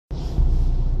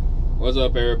What's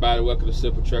up, everybody? Welcome to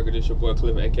Simple Trucker. This your boy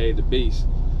Cliff, aka The Beast,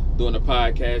 doing the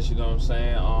podcast. You know what I'm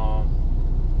saying?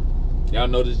 Y'all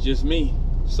know this is just me,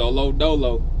 solo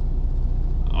dolo,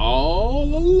 all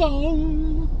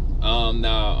alone.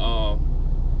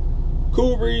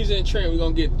 Cool Breeze and Trent, we're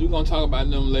gonna talk about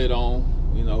them later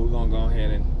on. You know, we're gonna go ahead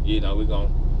and we're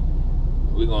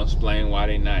gonna explain why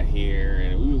they not here,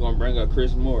 and we're gonna bring up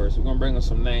Chris Morris. We're gonna bring up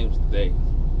some names today.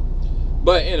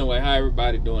 But anyway, how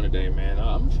everybody doing today, man?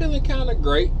 I'm feeling kind of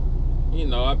great. You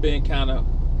know, I've been kind of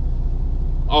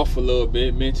off a little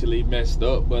bit, mentally messed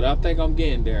up, but I think I'm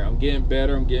getting there. I'm getting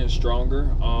better. I'm getting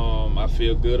stronger. I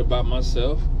feel good about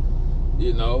myself.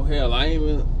 You know, hell, I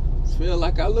even feel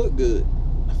like I look good.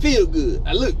 I feel good.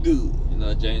 I look good. You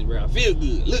know, James Brown. Feel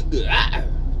good. Look good.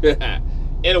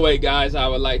 Anyway, guys, I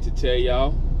would like to tell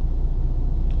y'all,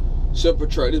 Simple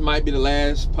Truck, this might be the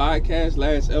last podcast,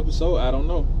 last episode. I don't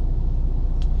know.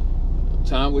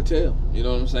 Time will tell. You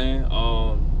know what I'm saying?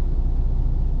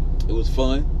 It was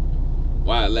fun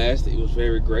while it lasted. It was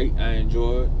very great. I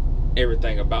enjoyed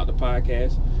everything about the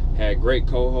podcast. Had great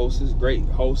co-hosts, great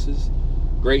hosts,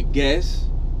 great guests,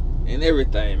 and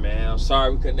everything, man. I'm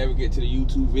sorry we could never get to the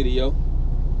YouTube video.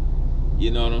 You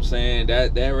know what I'm saying?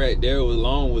 That right there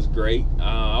was great.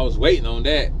 I was waiting on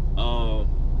that.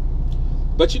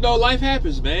 But you know, life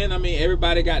happens, man. I mean,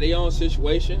 everybody got their own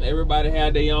situation. Everybody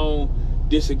had their own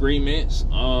disagreements.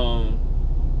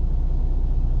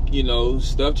 You know,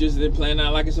 stuff just didn't plan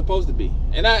out like it's supposed to be.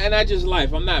 And I just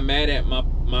life. I'm not mad at my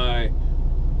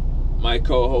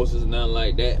co-hosts and nothing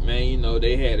like that, man. You know,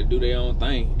 they had to do their own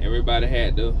thing. Everybody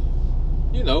had to,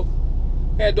 go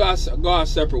our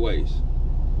separate ways.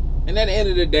 And at the end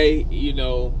of the day, you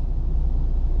know,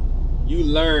 you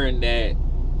learn that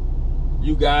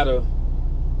you gotta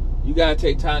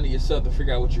take time to yourself to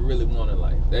figure out what you really want in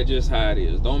life. That's just how it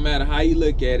is. Don't matter how you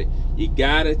look at it, you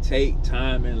gotta take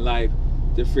time in life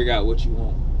to figure out what you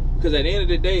want. Because at the end of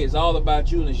the day, it's all about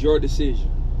you and it's your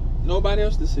decision. Nobody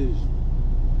else's decision.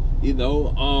 You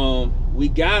know, we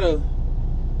gotta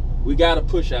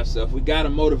push ourselves. We gotta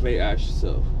motivate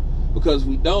ourselves. Because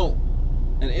we don't,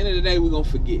 at the end of the day, we're gonna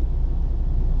forget.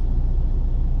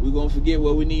 We're gonna forget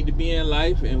what we need to be in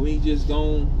life, and we just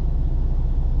not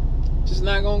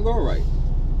gonna go right.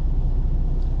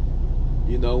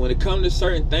 You know, when it comes to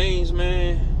certain things,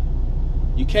 man,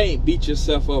 you can't beat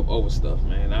yourself up over stuff,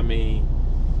 man. I mean,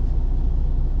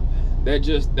 that's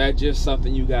just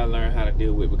something you gotta learn how to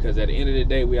deal with, because at the end of the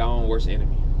day, we are our own worst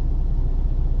enemy.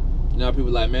 You know, people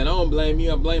are like, man, I don't blame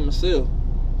you, I blame myself.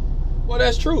 Well,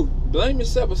 that's true. Blame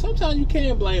yourself, but sometimes you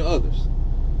can blame others.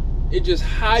 It's just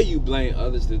how you blame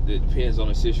others that depends on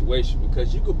the situation,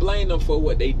 because you could blame them for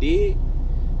what they did,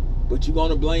 but you're going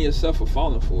to blame yourself for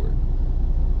falling for it.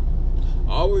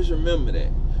 Always remember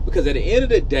that. Because at the end of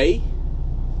the day,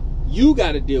 you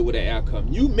got to deal with the outcome.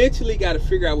 You mentally got to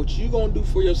figure out what you're going to do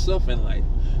for yourself in life.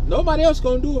 Nobody else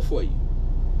going to do it for you.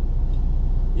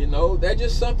 You know, that's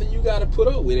just something you got to put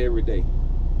up with every day.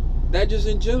 That's just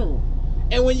in general.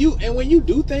 And when you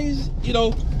do things, you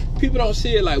know, people don't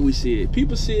see it like we see it.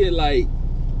 People see it like,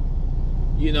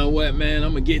 you know what, man,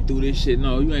 I'm going to get through this shit.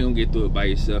 No, you ain't going to get through it by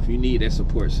yourself. You need that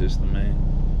support system, man.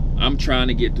 I'm trying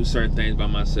to get through certain things by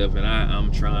myself, and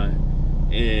I'm trying.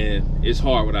 And it's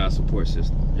hard without a support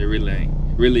system. It really ain't.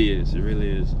 It really is. It really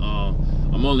is.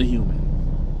 I'm only human.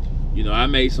 You know, I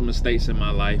made some mistakes in my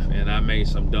life, and I made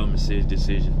some dumb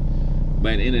decisions.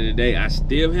 But at the end of the day, I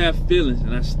still have feelings,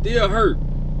 and I still hurt.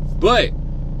 But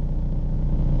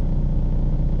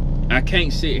I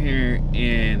can't sit here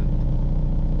and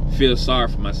feel sorry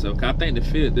for myself. I think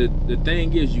the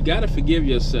thing is, you gotta forgive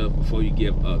yourself before you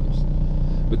give others.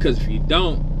 Because if you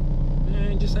don't,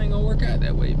 man, it just ain't gonna work out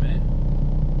that way, man.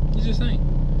 It just ain't.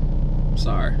 I'm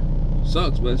sorry.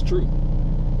 Sucks, but it's true.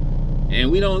 And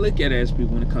we don't look at it as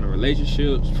people when it comes to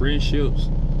relationships, friendships,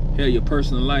 hell, your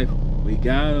personal life. We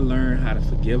gotta learn how to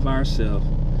forgive ourselves,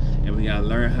 and we gotta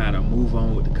learn how to move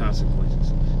on with the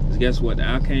consequences. Because guess what? The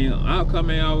outcome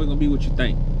ain't always gonna be what you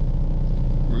think.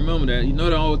 Remember that. You know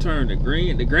the old term, the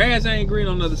grass ain't green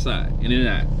on the other side, and it's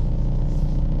not.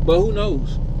 But who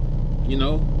knows? You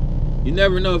know, you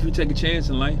never know if you take a chance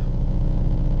in life.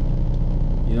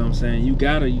 You know what I'm saying? You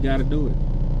gotta do it.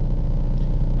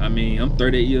 I mean, I'm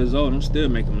 38 years old. I'm still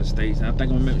making mistakes. I think I'm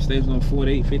gonna make mistakes on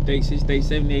 48, 58, 68,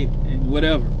 78, and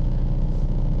whatever.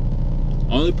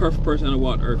 Only perfect person that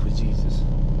walked the earth was Jesus.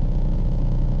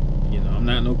 You know, I'm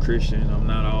not no Christian. I'm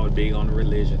not all big on the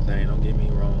religion thing. Don't get me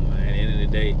wrong, man. At the end of the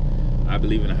day, I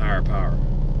believe in a higher power.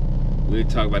 We'll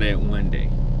talk about that one day.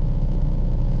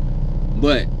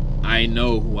 But I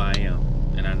know who I am,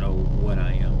 and I know what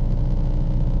I am.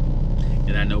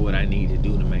 And I know what I need to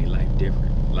do to make life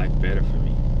different, life better for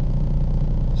me.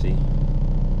 See,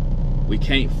 we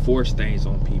can't force things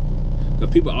on people.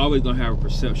 Because people always gonna have a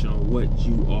perception of what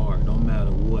you are, no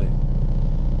matter what.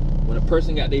 When a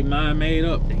person got their mind made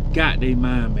up, they got their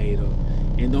mind made up.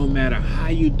 And no matter how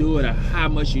you do it or how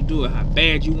much you do it, how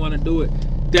bad you want to do it,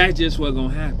 that's just what's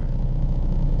gonna happen.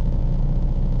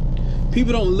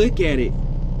 People don't look at it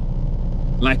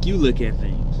like you look at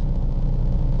things.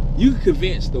 You can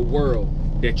convince the world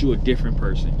that you're a different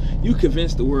person. You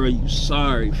convince the world you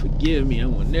sorry, forgive me, it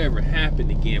will never happen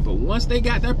again. But once they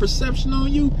got that perception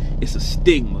on you, it's a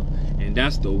stigma. And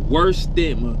that's the worst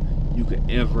stigma you could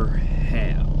ever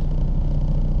have.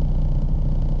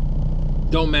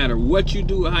 Don't matter what you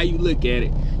do or how you look at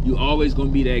it, you always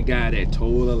gonna be that guy that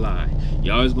told a lie.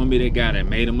 You always gonna be that guy that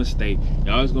made a mistake.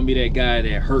 You always gonna be that guy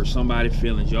that hurt somebody's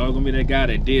feelings. You always gonna be that guy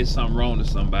that did something wrong to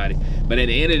somebody. But at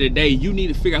the end of the day, you need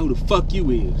to figure out who the fuck you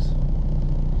is.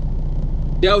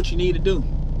 That's what you need to do.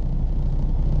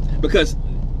 Because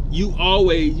you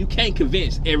can't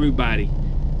convince everybody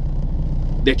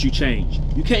that you change.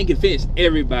 You can't convince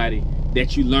everybody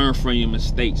that you learn from your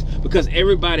mistakes. Because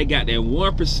everybody got that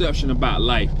one perception about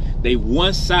life. They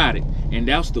one-sided. And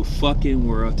that's the fucking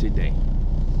world today.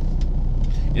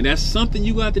 And that's something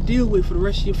you got to deal with for the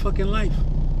rest of your fucking life.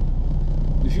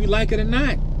 If you like it or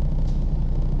not.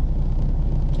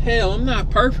 Hell, I'm not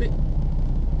perfect.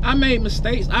 I made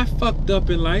mistakes. I fucked up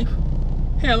in life.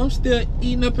 Hell, I'm still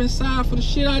eating up inside for the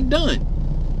shit I done.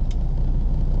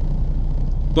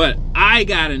 But I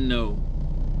gotta know.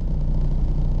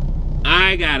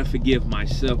 I gotta forgive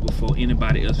myself before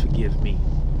anybody else forgive me.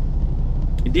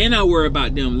 And then I worry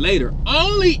about them later.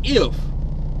 Only if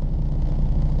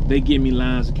they give me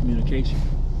lines of communication.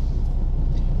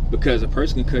 Because a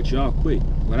person can cut you off quick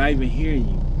without even hearing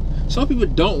you. Some people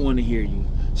don't want to hear you.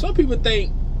 Some people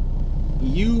think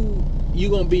you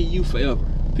gonna be you forever.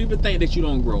 People think that you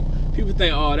don't grow. People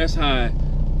think, oh, that's how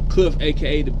Cliff,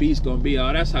 aka the Beast, gonna be.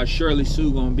 Oh, that's how Shirley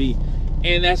Sue gonna be.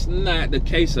 And that's not the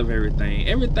case of everything.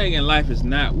 Everything in life is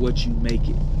not what you make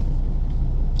it.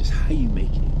 It's how you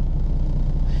make it.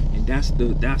 And that's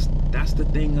the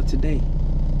thing of today.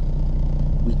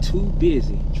 We too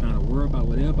busy trying to worry about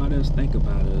what everybody else think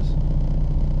about us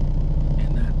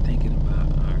and not thinking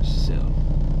about ourselves.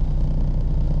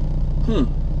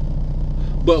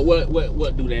 But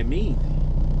what do that mean?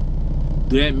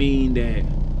 Do that mean that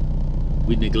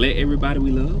we neglect everybody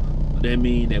we love? Do that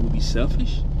mean that we be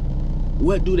selfish?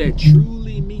 What do that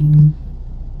truly mean?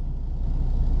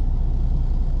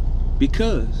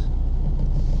 Because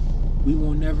we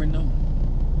will never know.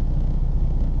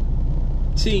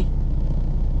 See,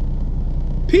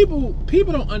 people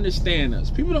don't understand us.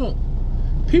 People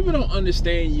don't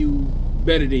understand you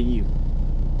better than you.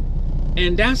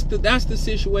 And that's the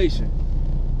situation.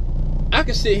 I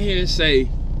can sit here and say,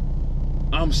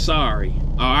 I'm sorry,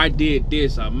 or I did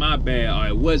this, or my bad, or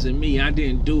it wasn't me, I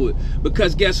didn't do it.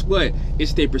 Because guess what?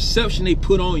 It's the perception they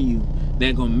put on you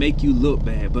that's gonna make you look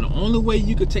bad. But the only way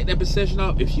you can take that perception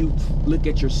off if you look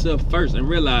at yourself first and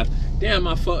realize, damn,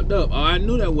 I fucked up, or I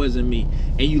knew that wasn't me.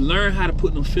 And you learn how to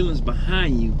put them feelings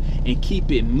behind you and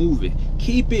keep it moving.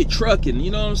 Keep it trucking.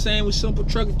 You know what I'm saying? With simple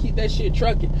trucking, keep that shit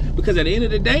trucking. Because at the end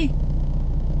of the day,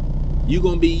 you're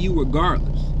gonna be you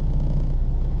regardless.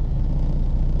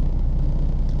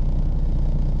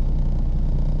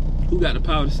 Who got the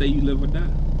power to say you live or die?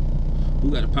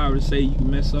 Who got the power to say you can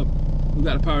mess up? Who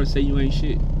got the power to say you ain't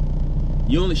shit?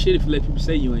 You only shit if you let people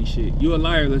say you ain't shit. You're a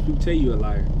liar unless people tell you a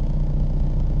liar.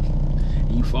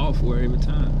 And you fall for it every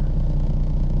time.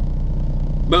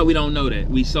 But we don't know that.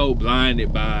 We so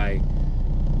blinded by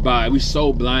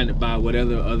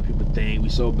whatever other people think. We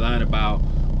so blinded by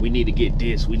we need to get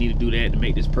this, we need to do that to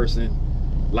make this person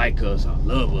like us or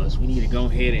love us. We need to go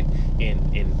ahead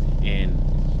and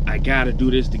I gotta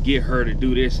do this to get her to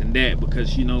do this and that,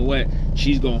 because you know what,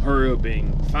 she's gonna hurry up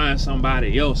and find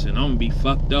somebody else and I'm gonna be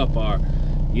fucked up, or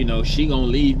you know, she gonna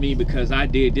leave me because I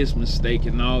did this mistake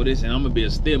and all this, and I'm gonna be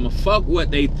a stigma. Fuck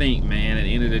what they think, man, at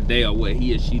the end of the day, or what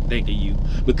he or she think of you,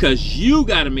 because you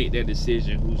gotta make that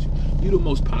decision. Who's you? The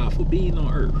most powerful being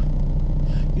on earth.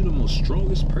 You the most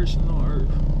strongest person on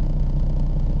earth.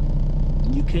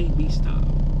 You can't be stopped.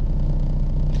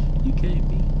 You can't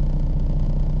be.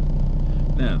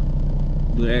 Now,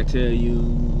 do that tell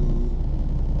you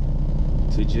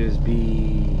to just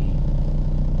be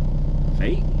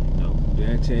fake? No. Do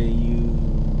that tell you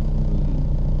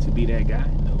to be that guy?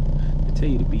 No. They tell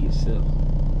you to be yourself.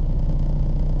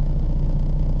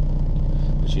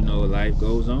 But you know, life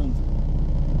goes on.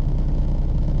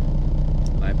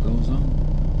 Life goes on.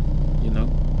 You know,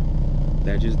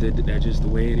 that's just the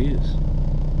way it is.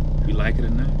 If you like it or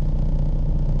not.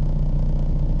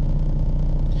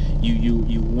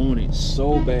 You want it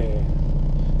so bad.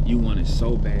 You want it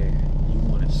so bad. You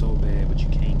want it so bad, but you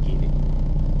can't get it.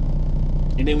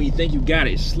 And then when you think you got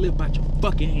it, it slip out your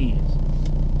fucking hands.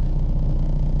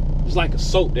 It's like a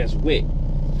soap that's wet.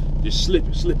 Just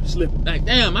slipping. Like,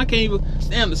 damn, I can't even.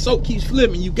 Damn, the soap keeps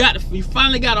slipping. You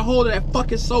finally got a hold of that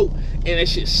fucking soap, and that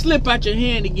shit slip out your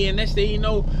hand again. Next thing you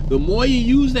know, the more you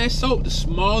use that soap, the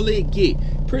smaller it get.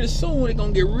 Pretty soon, it's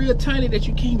gonna get real tiny that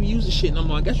you can't even use the shit no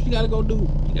more. Guess what you gotta go do?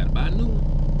 You gotta buy a new one.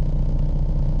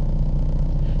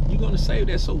 You're gonna save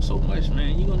that soap so much,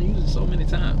 man. You're gonna use it so many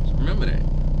times. Remember that.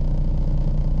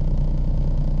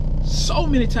 So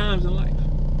many times in life.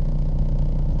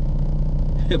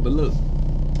 But look,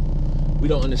 we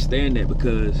don't understand that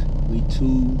because we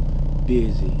too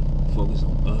busy focused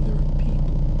on other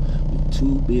people. We're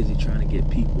too busy trying to get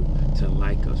people to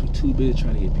like us. We're too busy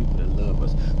trying to get people to love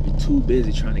us. We're too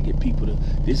busy trying to get people to,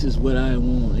 this is what I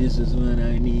want, this is what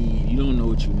I need. You don't know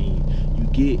what you need.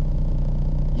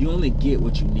 You only get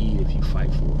what you need if you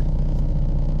fight for it.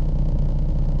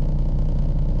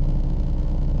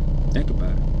 Think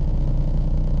about it.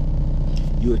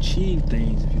 You achieve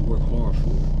things if you work hard for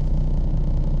it.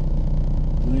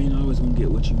 You ain't always gonna get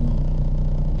what you want.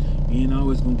 You ain't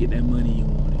always gonna get that money you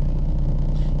wanted.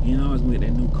 You ain't always gonna get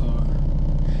that new car.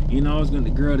 You ain't always gonna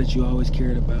get the girl that you always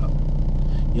cared about.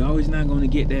 You're always not gonna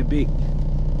get that big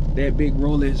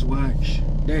Rolex watch,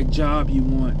 that job you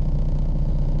want.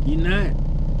 You're not.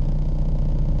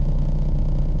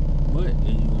 But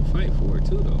and you're gonna fight for it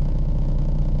too, though.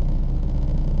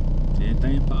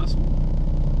 Anything possible.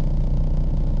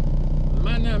 It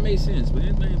might not make sense, but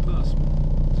anything possible.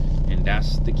 And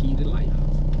that's the key to life.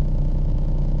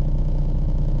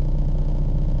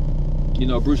 You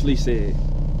know, Bruce Lee said,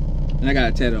 and I got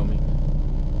a tattoo on me,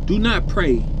 do not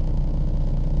pray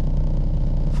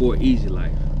for an easy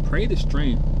life. Pray the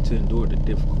strength to endure the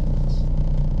difficult ones.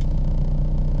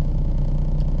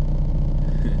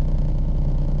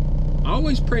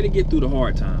 Always pray to get through the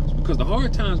hard times, because the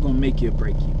hard times gonna make you or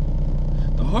break you.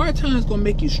 The hard times gonna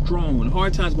make you strong. The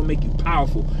hard times gonna make you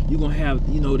powerful. You're gonna have,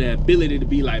 you know, that ability to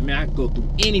be like, man, I can go through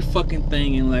any fucking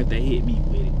thing in life that hit me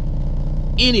with it.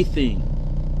 Anything.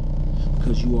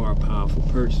 Because you are a powerful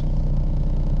person.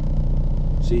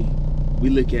 See, we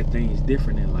look at things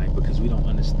different in life because we don't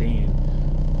understand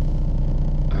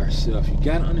ourselves. You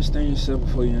gotta understand yourself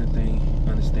before you understand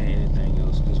anything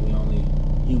else, because we only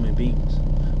human beings.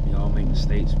 We all make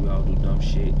mistakes. We all do dumb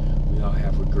shit. We all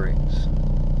have regrets.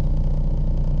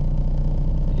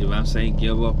 If I'm saying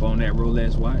give up on that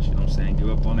Rolex watch, and I'm saying give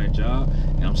up on that job,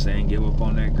 and I'm saying give up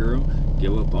on that girl,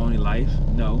 give up on your life,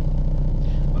 no.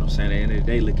 But I'm saying at the end of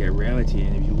the day, look at reality,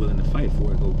 and if you're willing to fight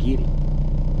for it, go get it.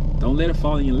 Don't let it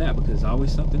fall in your lap, because there's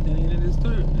always something at the end of this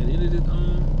thing.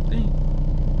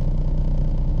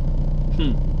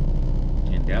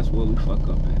 And that's where we fuck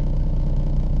up at.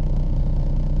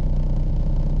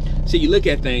 See, you look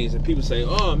at things and people say,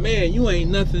 oh man, you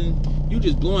ain't nothing. You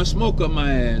just blowing smoke up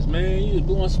my ass, man. You just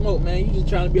blowing smoke, man. You just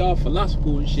trying to be all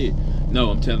philosophical and shit. No,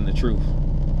 I'm telling the truth.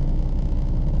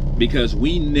 Because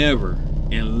we never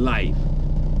in life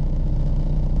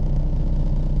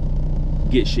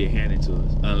get shit handed to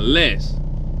us. Unless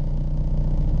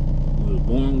we was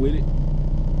born with it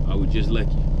or we just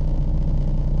lucky.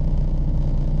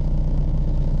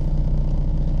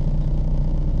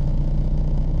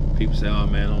 People say, oh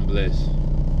man, I'm blessed.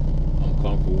 I'm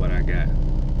comfortable with what I got.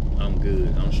 I'm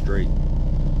good. I'm straight.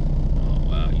 Oh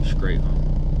wow, you straight, huh?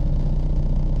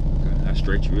 Okay, how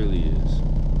straight you really is.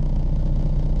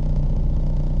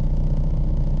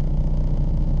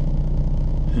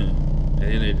 At the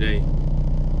end of the day,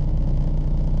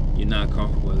 you're not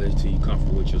comfortable until you're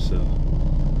comfortable with yourself.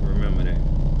 Remember that.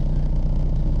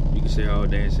 You can say all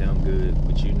day and say I'm good,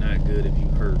 but you're not good if you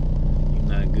hurt. You're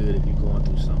not good if you're going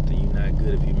through something. You're not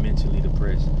good if you're mentally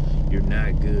depressed. You're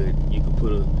not good. You can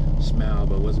put a smile,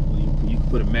 but you can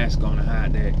put a mask on to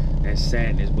hide that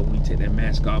sadness. But when you take that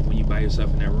mask off, when you by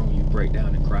yourself in that room, you break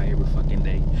down and cry every fucking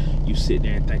day. You sit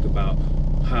there and think about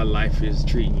how life is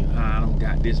treating you, how I don't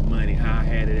got this money, how I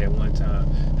had it at one time,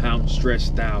 how I'm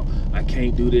stressed out, I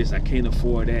can't do this, I can't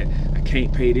afford that, I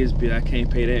can't pay this bill, I can't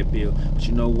pay that bill. But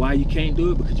you know why you can't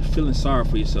do it? Because you're feeling sorry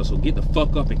for yourself. So get the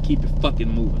fuck up and keep it fucking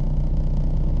moving.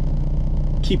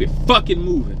 Keep it fucking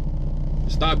moving.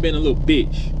 Stop being a little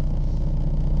bitch.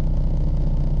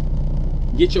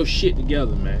 Get your shit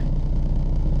together, man.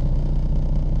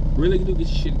 Really do get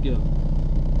your shit together.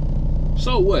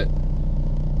 So what?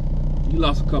 You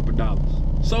lost a couple dollars.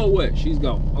 So what? She's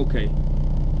gone. Okay.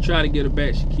 Try to get her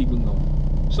back, she keep it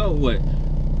going. So what?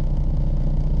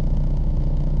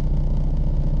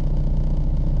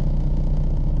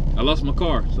 I lost my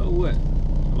car. So what?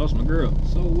 I lost my girl.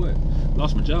 So what?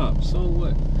 Lost my job. So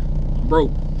what? I'm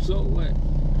broke. So what?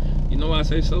 You know why I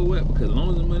say so what? Because as long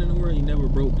as there's money in the world, you never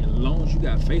broke. And as long as you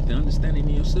got faith and understanding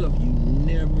in yourself, you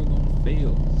never gonna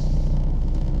fail.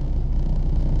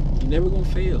 You never gonna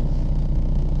fail.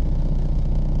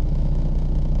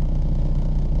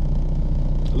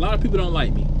 A lot of people don't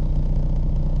like me.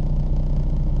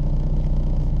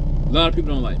 A lot of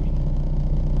people don't like me.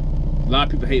 A lot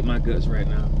of people hate my guts right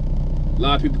now. A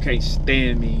lot of people can't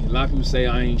stand me. A lot of people say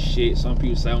I ain't shit. Some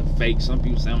people say I'm fake. Some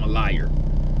people say I'm a liar.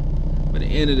 But at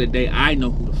the end of the day, I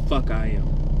know who the fuck I am.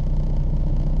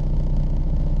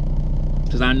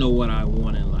 Because I know what I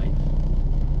want in life.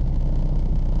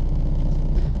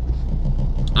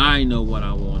 I know what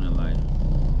I want in life.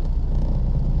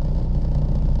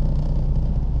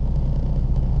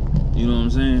 You know what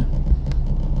I'm saying?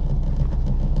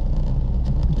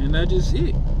 And that's just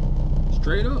it.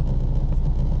 Straight up.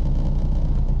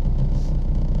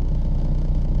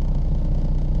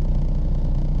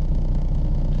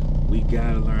 We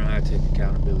gotta learn how to take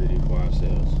accountability for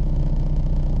ourselves.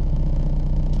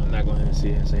 I'm not gonna sit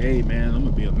here and say, hey man, I'm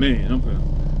gonna be a man.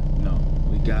 No,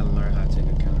 we gotta learn how to take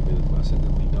accountability for ourselves.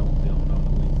 If we don't know.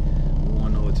 We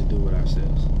won't know what to do with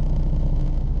ourselves.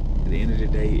 At the end of the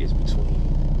day, it's between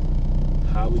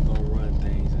how we gonna run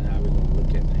things and how we gonna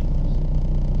look at things.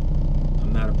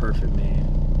 I'm not a perfect man.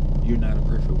 You're not a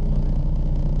perfect woman.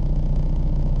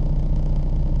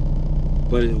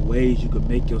 But there's ways you can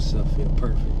make yourself feel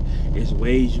perfect. There's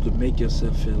ways you can make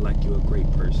yourself feel like you're a great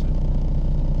person.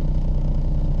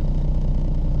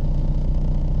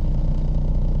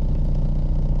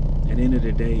 At the end of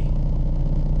the day,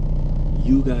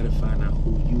 you gotta find out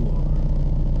who you are.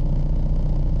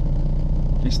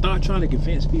 And start trying to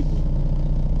convince people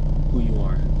who you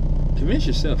are. Convince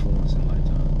yourself for once in a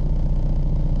lifetime.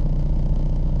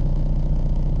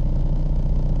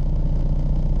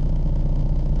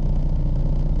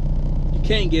 You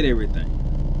can't get everything.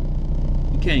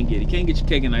 You can't get your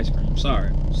cake and ice cream.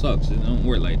 Sorry. It sucks. It don't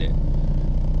work like that.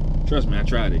 Trust me, I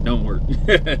tried it. Don't work.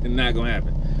 It's not gonna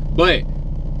happen. But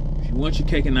if you want your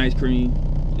cake and ice cream,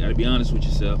 you gotta be honest with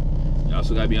yourself. You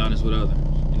also gotta be honest with others.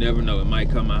 You never know. It might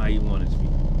come out how you want it to be.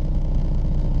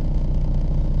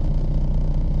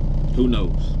 Who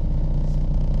knows?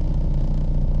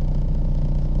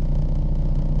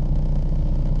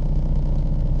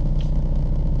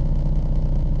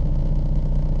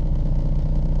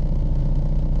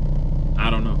 I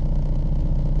don't know.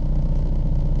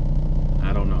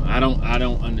 I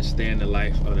don't understand the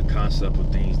life or the concept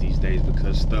of things these days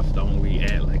because stuff don't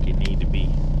react like it need to be.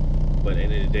 But at the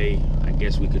end of the day, I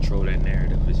guess we control that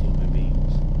narrative as human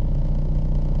beings.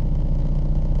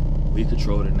 We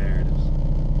control the narratives.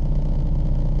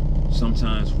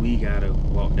 Sometimes we gotta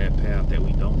walk that path that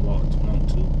we don't want to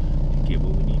get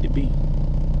where we need to be.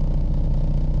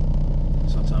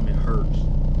 Sometimes it hurts.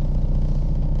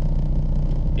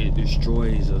 It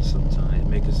destroys us sometimes. It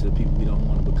makes us the people we don't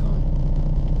want to become.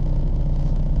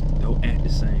 Don't act the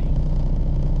same.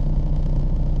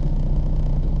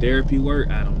 Therapy work?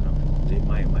 I don't know. They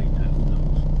might not. Who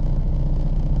knows?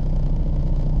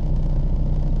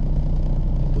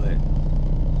 But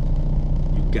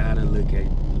you gotta look at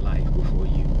life before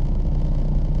you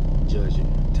judge it.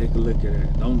 Take a look at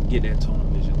it. Don't get that tunnel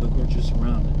vision. Look at your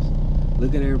surroundings.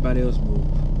 Look at everybody else move.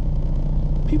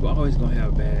 People are always gonna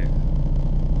have bad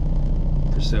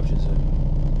perceptions of you.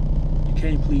 You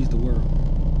can't please the world,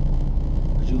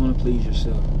 but you're gonna please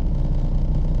yourself.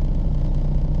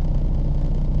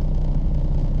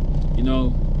 You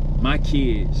know, my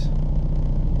kids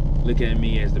look at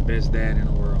me as the best dad in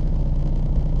the world.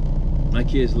 My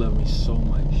kids love me so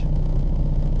much.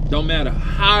 Don't matter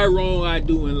how wrong I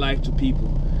do in life to people,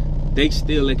 they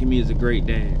still look at me as a great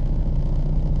dad.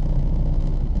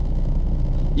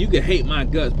 You can hate my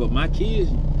guts, but my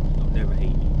kids don't never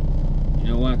hate me. You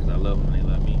know why? Because I love them and they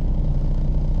love me.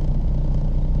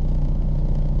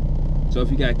 So if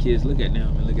you got kids, look at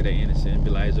them and look at their innocence and be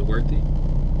like, is it worth it?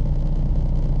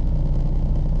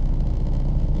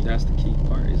 That's the key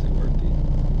part. Is it worth it?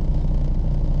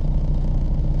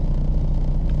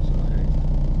 So hey,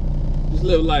 just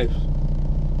live life.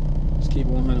 Just keep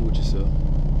it 100 with yourself.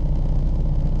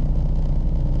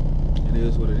 It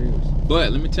is what it is.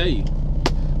 But let me tell you.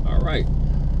 All right.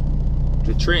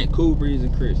 To Trent, Cool Breeze,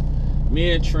 and Chris.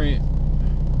 Me and Trent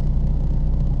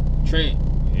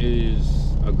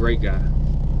is a great guy.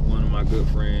 One of my good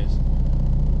friends.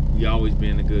 He always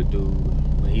been a good dude.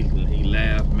 When he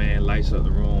laugh, man, lights up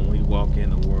the room. When he walk in,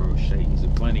 the world shake. He's a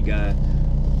funny guy.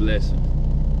 Bless him.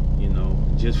 You know,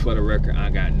 just for the record, I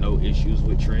got no issues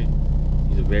with Trent.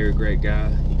 He's a very great guy.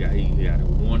 He got a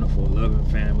wonderful, loving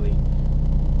family.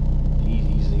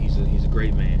 He's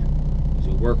great man. He's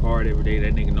gonna work hard every day.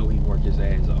 That nigga know he work his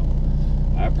ass off.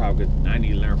 I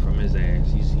need to learn from his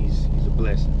ass. He's a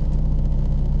blessing.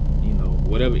 You know,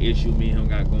 whatever issue me and him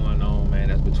got going on, man,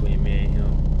 that's between me and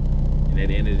him. And at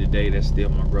the end of the day, that's still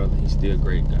my brother. He's still a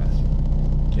great guy.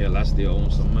 Hell, I still owe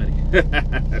him some money.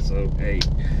 So, hey,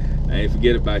 I ain't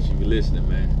forget about you if you're listening,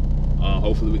 man.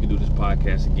 Hopefully we can do this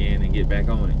podcast again and get back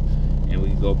on it. And we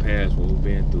can go past what we've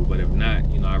been through. But if not,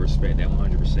 you know, I respect that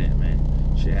 100%,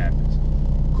 man. Shit happens.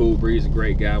 Cool Breeze, a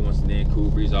great guy. Once again,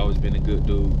 Cool Breeze always been a good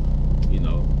dude. You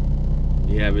know,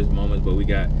 he have his moments, but we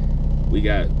got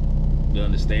to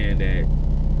understand that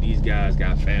these guys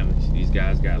got families. These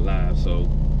guys got lives. So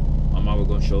I'm always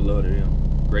going to show love to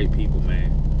them. Great people,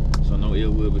 man. So no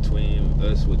ill will between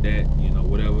us with that. You know,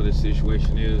 whatever the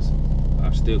situation is,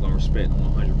 I'm still going to respect them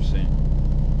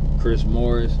 100%. Chris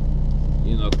Morris,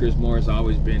 you know, Chris Morris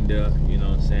always been there. You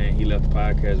know what I'm saying? He left the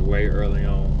podcast way early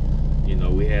on. You know,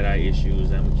 we had our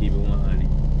issues. I'm going to keep it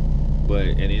 100. But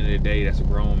at the end of the day, that's a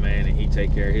grown man, and he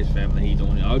take care of his family. He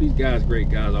doing it. All these guys, great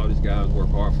guys. All these guys work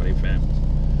hard for their families.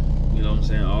 You know what I'm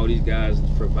saying? All these guys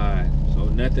provide. So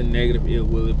nothing negative, ill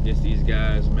will against these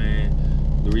guys, man.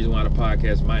 The reason why the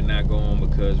podcast might not go on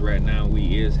because right now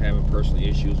we is having personal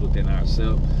issues within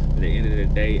ourselves. But at the end of the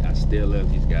day, I still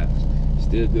love these guys.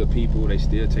 Still good people. They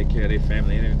still take care of their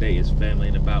family. At the end of the day, it's family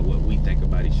and about what we think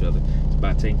about each other. It's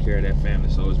about taking care of that family.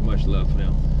 So it's much love for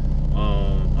them.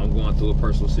 I'm going through a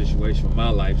personal situation with my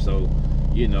life, so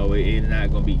you know it's not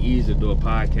going to be easy to do a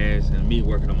podcast and me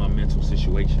working on my mental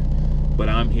situation. But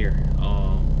I'm here.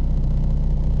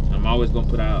 I'm always going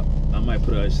to I might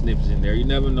put snippets in there. You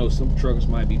never know. Some truckers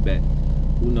might be back.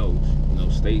 Who knows? You know,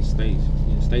 stay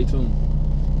tuned.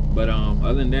 But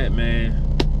other than that, man,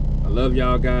 I love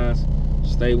y'all guys.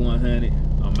 Stay 100.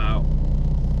 I'm out.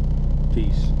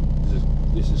 Peace.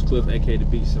 This is Cliff, aka the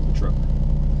Beat Simple Trucker.